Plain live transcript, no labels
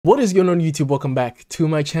What is going on, YouTube? Welcome back to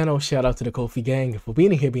my channel. Shout out to the Kofi gang for being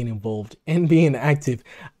here, being involved, and being active.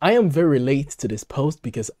 I am very late to this post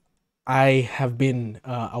because I have been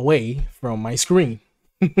away from my screen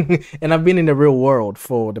and I've been in the real world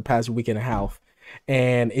for the past week and a half,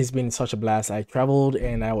 and it's been such a blast. I traveled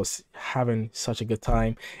and I was having such a good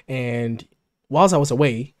time, and whilst I was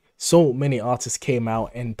away, so many artists came out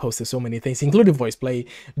and posted so many things, including VoicePlay.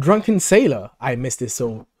 Drunken Sailor, I missed it.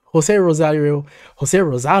 So Rosario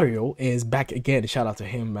is back again. Shout out to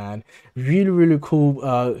him, man. Really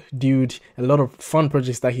cool dude. A lot of fun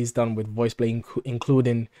projects that he's done with VoicePlay,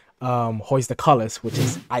 including Hoist the Colors, which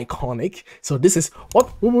is iconic. So this is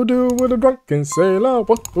What We Will Do With a Drunken Sailor.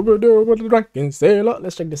 What we will do with a drunken sailor.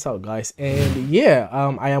 Let's check this out, guys. And yeah,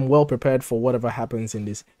 I am well prepared for whatever happens in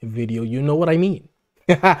this video. You know what I mean.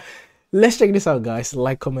 Let's check this out, guys.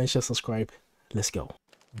 Like, comment, share, subscribe. Let's go.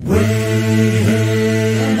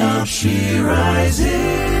 When up she rises,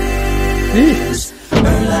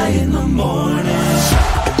 early in the morning.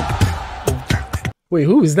 Wait,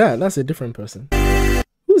 who is that? That's a different person.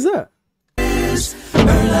 Who's that?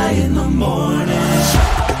 Early in the morning.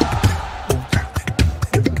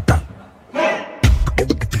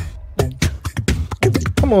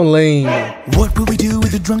 Come on, Lane. What will we do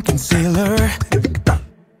with a drunken sailor?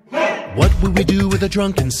 What will we do with a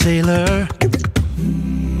drunken sailor?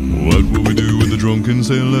 What will we do with a drunken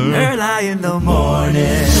sailor? Early in the morning.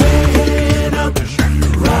 When up she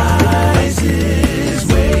rises,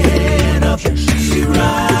 when up she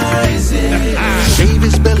rises. Shave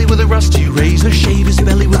his belly with a rusty razor. Shave his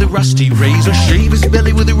belly with a rusty razor. Shave his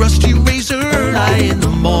belly with a rusty razor. Early in the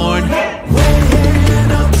morning.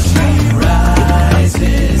 When up she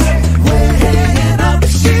rises, when up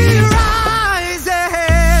she rises.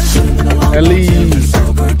 Ellie.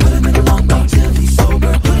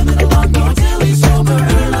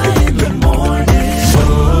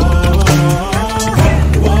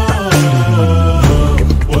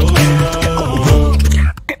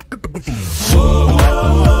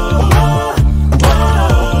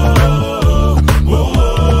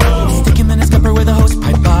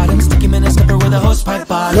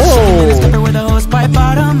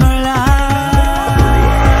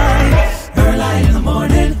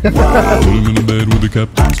 Put him in the bed with the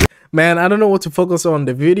captain. Man, I don't know what to focus on,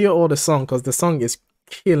 the video or the song, because the song is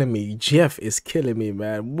killing me. Jeff is killing me,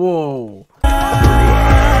 man. Whoa. Early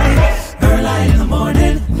in the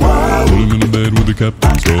morning. Put him in the bed with the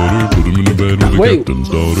captain's daughter. Put him in the bed with the captain's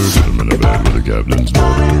daughter. Put him in the bed with the captain's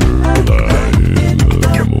daughter. Early in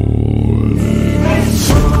the morning.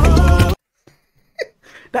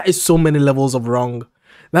 That is so many levels of wrong.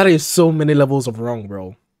 That is so many levels of wrong,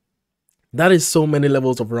 bro. That is so many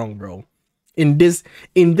levels of wrong, bro. In this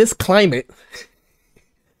climate,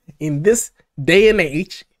 in this day and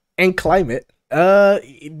age and climate,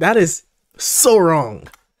 that is so wrong.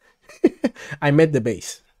 I meant the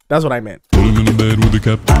bass. That's what I meant. Put him in the bed with the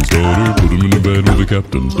captain's daughter. Put him in the bed with the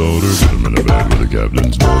captain's daughter. Put him in the bed with the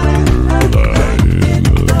captain's daughter. Early in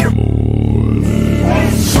the morning.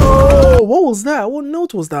 Oh, what was that? What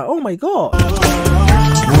note was that? Oh my god.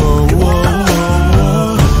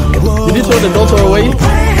 Did you throw the daughter away?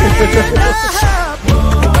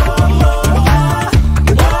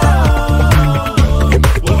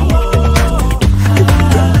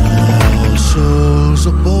 Souls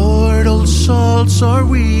aboard, old salts are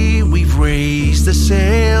we. We've raised the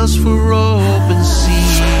sails for open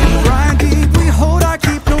sea. Grind deep, we hold our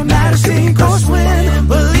keep, no matter sink or swim.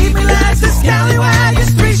 Believe me, lads, the scallywag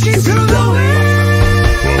is preaching to the wind.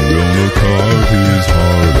 I'm gonna carve his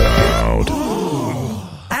heart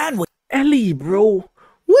out. And we Ellie, bro.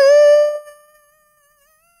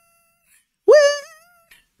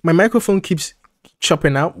 My microphone keeps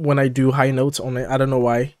chopping out when I do high notes on it. I don't know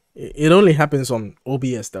why. It only happens on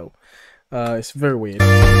OBS though. It's very weird.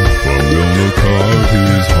 I'm gonna carve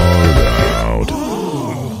his heart out.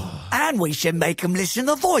 and we should make him listen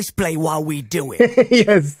to VoicePlay while we do it.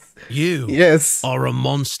 Yes. You Yes. are a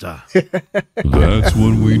monster. That's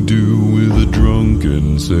what we do with a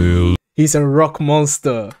drunken sailor. He's a rock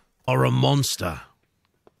monster. Are a monster.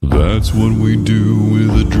 That's what we do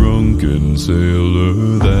with a drunken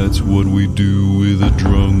sailor. That's what we do with a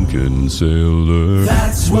drunken sailor.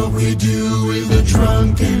 That's what we do with a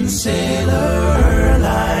drunken sailor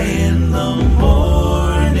early in the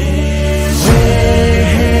morning.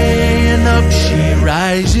 Way and up she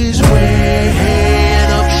rises. Way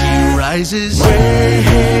and up she rises.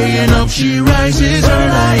 Way and up she rises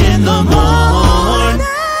early in the morning.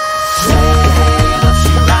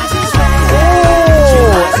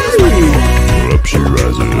 Up she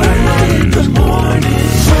rises in the morning.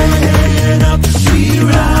 Up she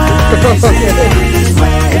rises.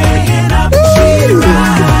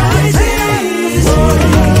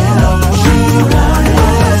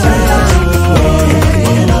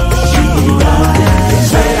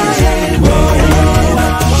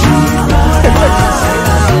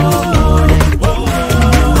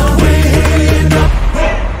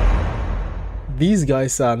 these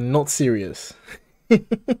guys are not serious.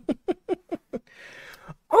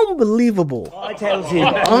 Unbelievable. I tells him.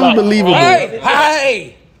 Unbelievable.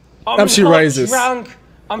 Hey! I'm Up she not rises. drunk.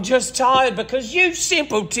 I'm just tired because you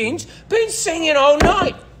simpletons been singing all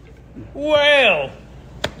night. Well,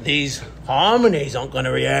 these harmonies aren't going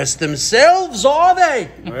to rehearse themselves, are they?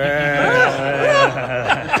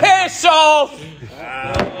 Piss off!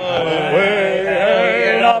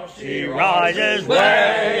 Way up she rises,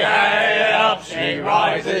 way up she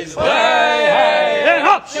rises, way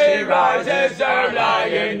up she rises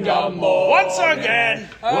early in the morning. Once again,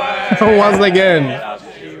 Once again.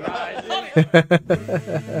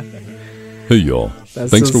 Hey y'all,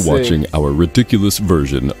 That's thanks so for watching sick. our ridiculous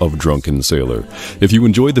version of Drunken Sailor. If you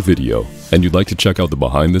enjoyed the video, and you'd like to check out the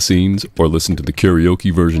behind the scenes, or listen to the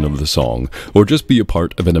karaoke version of the song, or just be a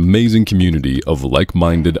part of an amazing community of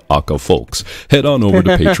like-minded Aka folks, head on over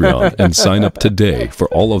to Patreon and sign up today for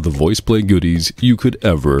all of the VoicePlay goodies you could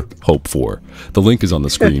ever hope for. The link is on the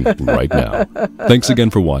screen right now. Thanks again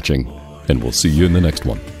for watching, and we'll see you in the next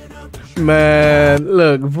one. Man,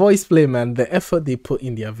 look, VoicePlay, man, the effort they put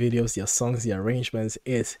in their videos, their songs, their arrangements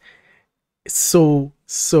is so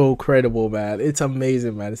credible, man. It's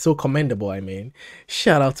amazing, man. It's so commendable. I mean,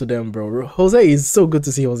 shout out to them, bro. Jose, is so good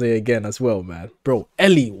to see Jose again as well, man. Bro,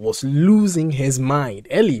 Ellie was losing his mind.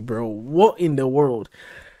 Ellie, bro, what in the world?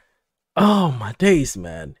 Oh my days,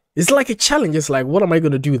 man. It's like a challenge. It's like, what am I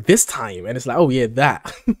gonna do this time? And it's like, oh yeah,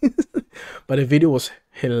 that. But the video was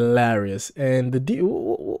hilarious. And the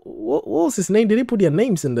what was his name? Did they put their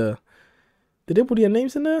names in the? Did they put their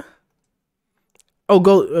names in there? Oh,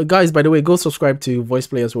 go guys! By the way, go subscribe to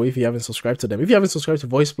VoicePlay as well if you haven't subscribed to them. If you haven't subscribed to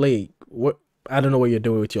VoicePlay, what I don't know what you're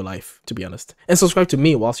doing with your life, to be honest. And subscribe to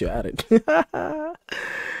me whilst you're at it.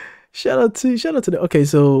 shout out to the. Okay,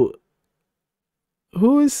 so.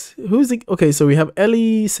 Who's the okay? So we have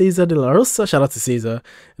Ellie, Cesar de la Rosa. Shout out to Cesar,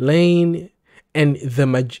 Lane, and the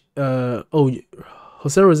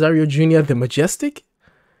Jose Rosario Jr. the Majestic.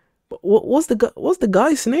 But what's the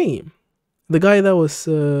guy's name? The guy that was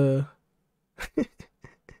the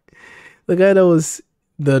guy that was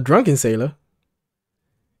the drunken sailor.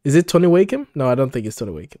 Is it Tony Wakeham? No, I don't think it's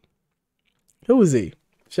Tony Wakeham. Who is he?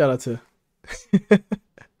 Shout out to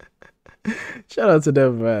shout out to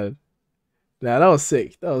them, man. Nah, that was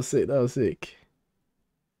sick. That was sick.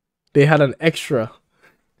 They had an extra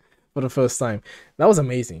for the first time. That was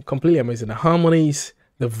amazing. Completely amazing. The harmonies,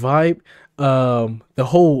 the vibe, the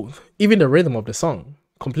whole, even the rhythm of the song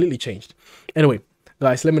completely changed. Anyway,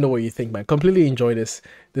 guys, let me know what you think, man. Completely enjoyed this.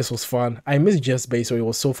 This was fun. I missed Jeff's bass, so it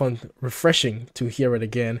was so fun, refreshing to hear it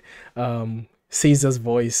again. Caesar's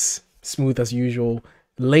voice, smooth as usual.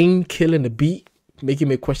 Lane killing the beat, making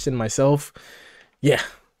me question myself. Yeah.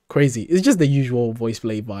 Crazy. It's just the usual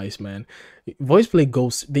VoicePlay vibes, man. VoicePlay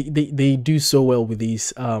goes, they do so well with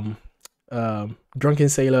these Drunken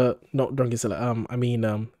Sailor, not Drunken Sailor, I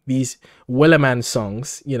mean these Wellerman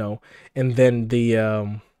songs, you know, and then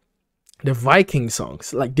the Viking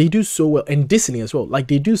songs. Like they do so well, and Disney as well. Like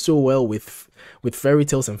they do so well with fairy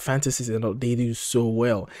tales and fantasies, and they do so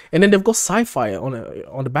well. And then they've got sci-fi on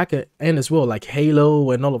the back end as well, like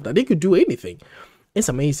Halo and all of that. They could do anything. It's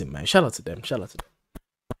amazing, man. Shout out to them. Shout out to them.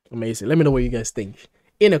 Amazing. Let me know what you guys think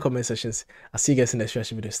in the comment sections. I'll see you guys in the next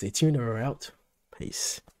reaction video. Stay tuned or out.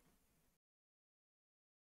 Peace.